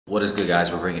What is good,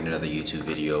 guys? We're bringing another YouTube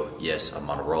video. Yes, I'm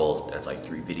on a roll. That's like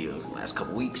 3 videos in the last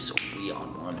couple weeks, so we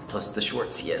on one. Plus the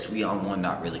shorts, yes, we on one,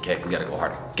 not really. Okay, we gotta go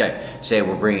harder. Okay, today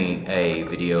we're bringing a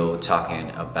video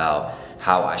talking about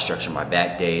how I structure my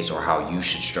back days, or how you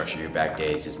should structure your back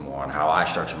days. Is more on how I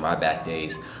structure my back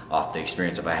days off the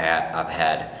experience I've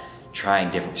had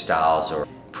trying different styles. Or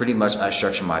pretty much I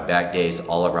structure my back days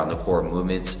all around the core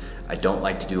movements. I don't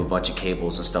like to do a bunch of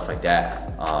cables and stuff like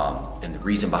that. And the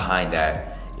reason behind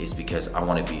that is because I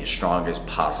want to be as strong as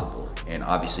possible. And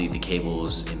obviously the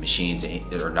cables and machines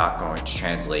are not going to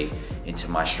translate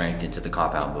into my strength into the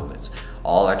compound movements.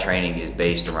 All our training is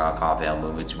based around compound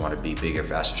movements. We want to be bigger,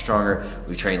 faster, stronger.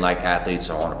 We train like athletes,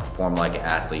 so I want to perform like an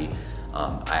athlete.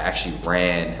 I actually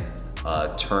ran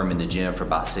a term in the gym for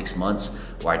about 6 months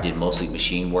where I did mostly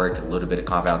machine work, a little bit of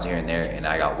compounds here and there, and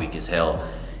I got weak as hell.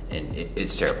 And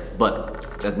it's terrible.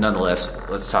 But nonetheless,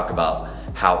 let's talk about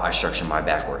how I structure my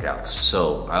back workouts.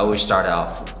 So I always start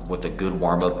off with a good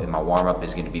warm-up, and my warm-up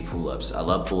is gonna be pull-ups. I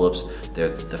love pull-ups. They're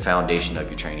the foundation of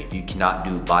your training. If you cannot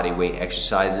do body weight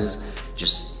exercises,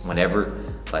 just whenever,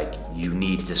 like, you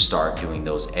need to start doing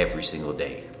those every single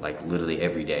day, like literally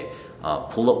every day.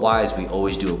 Pull-up wise, we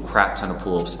always do a crap ton of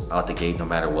pull-ups out the gate no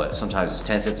matter what. Sometimes it's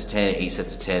 10 sets of 10, 8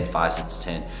 sets of 10, 5 sets of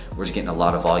 10. We're just getting a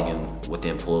lot of volume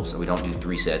within pull-ups, and we don't do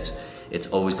 3 sets. It's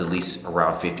always at least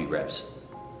around 50 reps.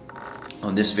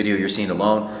 On this video you're seeing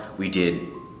alone, we did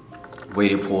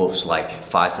weighted pull-ups like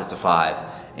 5 sets of 5,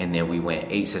 and then we went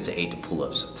 8 sets of 8 to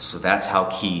pull-ups. So that's how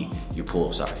key your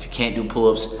pull-ups are. If you can't do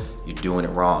pull-ups, you're doing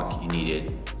it wrong. You need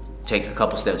to take a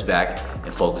couple steps back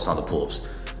and focus on the pull-ups.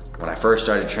 When I first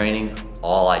started training,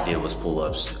 all I did was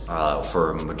pull-ups.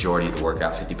 For a majority of the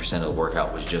workout, 50% of the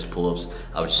workout was just pull-ups.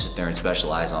 I would just sit there and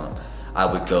specialize on them. I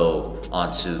would go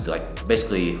onto, like,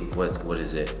 basically, what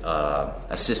is it?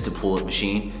 Assisted pull-up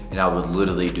machine, and I would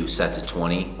literally do sets of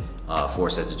 20, 4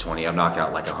 sets of 20. I'd knock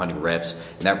out like 100 reps,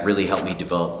 and that really helped me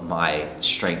develop my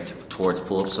strength towards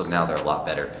pull-ups, so now they're a lot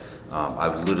better. I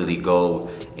would literally go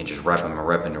and just rep them and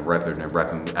rep them and rep them and rep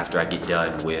them after I get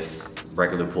done with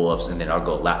regular pull-ups, and then I'll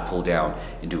go lat pull down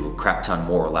and do a crap ton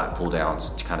more lat pull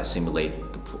downs to kind of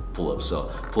simulate the pull-ups. So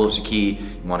pull-ups are key.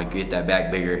 You want to get that back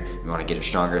bigger, you want to get it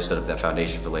stronger, set up that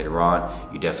foundation for later on.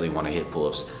 You definitely want to hit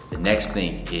pull-ups. The next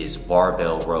thing is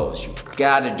barbell rows. You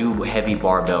gotta do heavy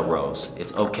barbell rows.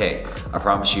 It's okay, I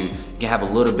promise you. You can have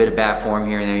a little bit of bad form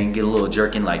here and there, you can get a little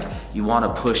jerking. Like, you want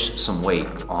to push some weight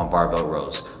on barbell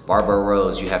rows. Barbell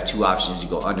rows, you have 2 options. You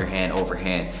go underhand,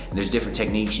 overhand, and there's different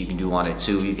techniques you can do on it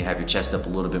too. You can have your chest up a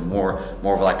little bit more of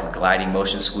like a gliding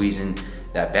motion, squeezing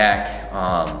that back.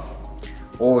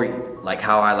 Or like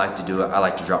how I like to do it, I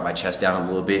like to drop my chest down a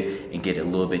little bit and get a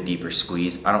little bit deeper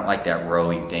squeeze. I don't like that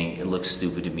rowing thing. It looks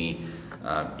stupid to me.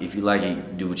 If you like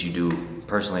it, do what you do.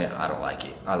 Personally, I don't like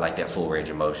it. I like that full range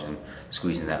of motion,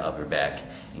 squeezing that upper back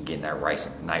and getting that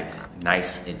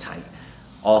nice and tight.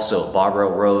 Also, barbell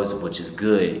rows, which is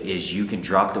good, is you can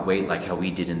drop the weight like how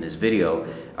we did in this video.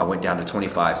 I went down to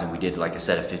 25s and we did like a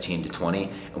set of 15 to 20,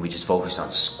 and we just focused on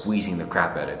squeezing the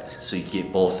crap out of it. So you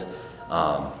get both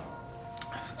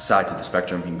sides of the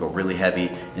spectrum. You can go really heavy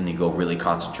and then go really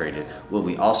concentrated. What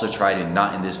we also tried, and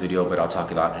not in this video, but I'll talk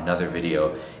about in another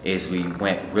video, is we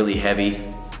went really heavy,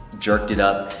 jerked it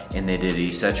up, and then did an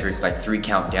eccentric, like 3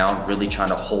 count down, really trying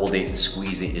to hold it and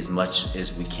squeeze it as much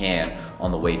as we can on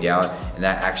the way down. And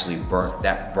that actually burnt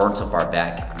up our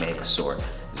back, made us sore.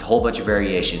 There's a whole bunch of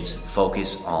variations.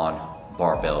 Focus on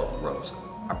barbell rows,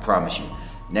 I promise you.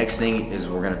 Next thing is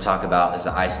we're gonna talk about is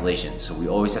the isolation. So we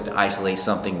always have to isolate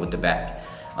something with the back.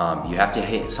 You have to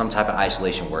hit some type of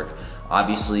isolation work.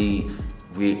 Obviously,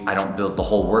 I don't build the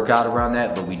whole workout around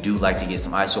that, but we do like to get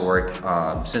some ISO work.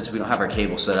 Since we don't have our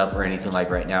cable set up or anything like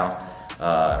right now,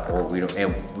 or we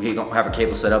don't have a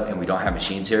cable set up and we don't have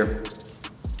machines here,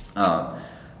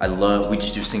 we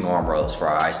just do single arm rows for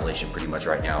our isolation pretty much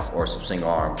right now, or some single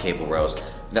arm cable rows.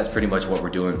 That's pretty much what we're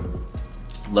doing.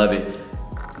 Love it.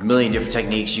 A million different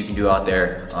techniques you can do out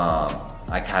there.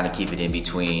 I kind of keep it in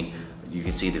between. You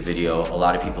can see the video. A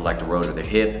lot of people like to row to their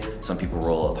hip. Some people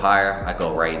roll up higher. I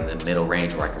go right in the middle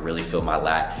range where I can really feel my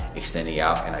lat extending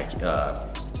out, and I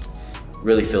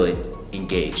really feel it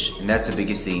engaged. And that's the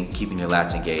biggest thing, keeping your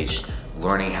lats engaged.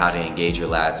 Learning how to engage your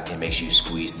lats and make sure you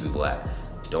squeeze through the lat.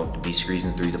 Don't be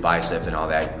squeezing through the bicep and all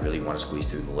that. You really want to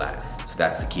squeeze through the lat. So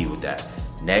that's the key with that.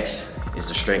 Next is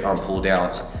the straight arm pull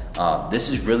downs. This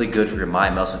is really good for your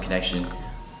mind muscle connection.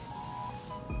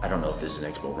 I don't know if this is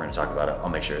next, but we're gonna talk about it. I'll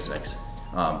make sure it's next.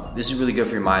 This is really good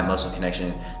for your mind muscle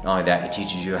connection. Not only that, it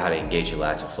teaches you how to engage your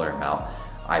lats and flare them out.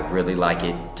 I really like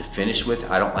it to finish with.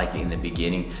 I don't like it in the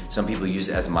beginning. Some people use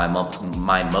it as my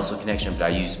mind muscle connection, but I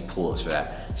use pull-ups for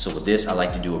that. So with this, I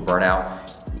like to do a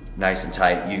burnout nice and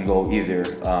tight. You can go either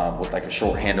with like a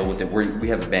short handle with it. We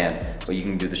have a band, but you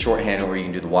can do the short handle or you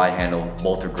can do the wide handle.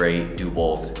 Both are great, do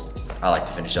both. I like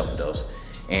to finish up with those.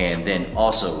 And then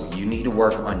also, you need to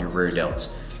work on your rear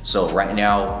delts. So right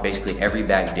now, basically every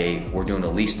back day, we're doing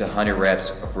at least 100 reps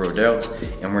of rear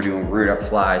delts, and we're doing rear delt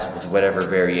flies with whatever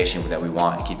variation that we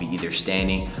want. It could be either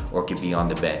standing or it could be on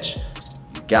the bench.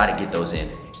 You gotta get those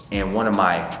in. And one of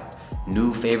my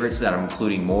new favorites that I'm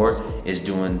including more is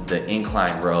doing the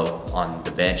incline row on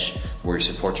the bench where you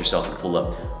support yourself and pull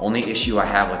up. Only issue I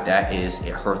have with that is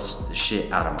it hurts the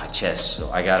shit out of my chest. So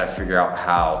I gotta figure out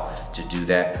how to do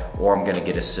that, or I'm gonna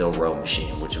get a Sil row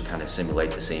machine, which will kind of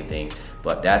simulate the same thing.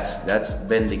 But that's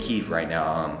been the key right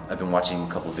now. I've been watching a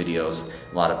couple videos.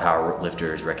 A lot of power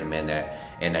lifters recommend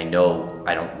that. And I know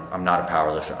I'm not a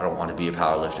power lifter. I don't wanna be a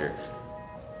power lifter.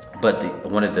 But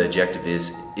one of the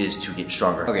objectives is to get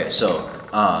stronger. Okay, so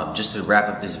just to wrap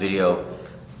up this video,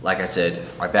 like I said,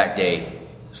 our back day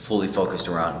is fully focused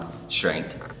around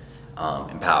strength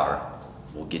and power.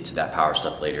 We'll get to that power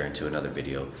stuff later into another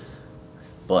video.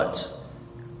 But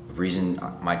the reason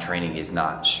my training is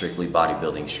not strictly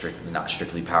bodybuilding, not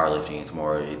strictly powerlifting, it's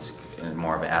more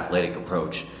of an athletic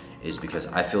approach, is because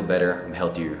I feel better, I'm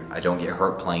healthier, I don't get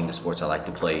hurt playing the sports I like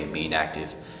to play and being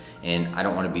active. And I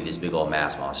don't want to be this big old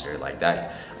mass monster like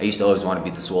that. I used to always want to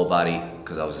be the swole body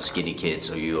because I was a skinny kid,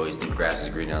 so you always think grass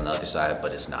is greener on the other side,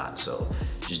 but it's not. So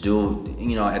just do,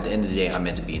 at the end of the day, I'm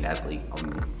meant to be an athlete.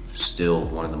 I'm still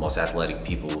one of the most athletic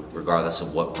people, regardless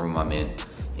of what room I'm in,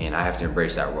 and I have to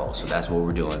embrace that role. So that's what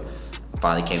we're doing.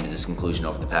 Finally came to this conclusion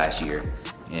over the past year,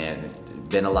 and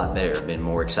been a lot better. I've been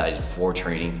more excited for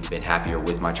training, been happier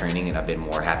with my training, and I've been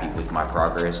more happy with my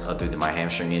progress other than my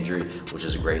hamstring injury, which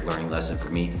is a great learning lesson for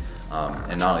me.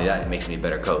 And not only that, it makes me a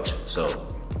better coach. So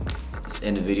this is the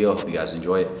end of the video. Hope you guys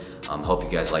enjoy it. Hope you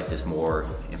guys like this more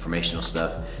informational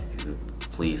stuff.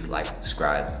 Please like,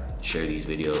 subscribe, share these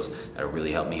videos. That'll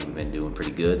really help me. We've been doing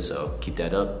pretty good, so keep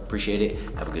that up. Appreciate it.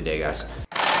 Have a good day, guys.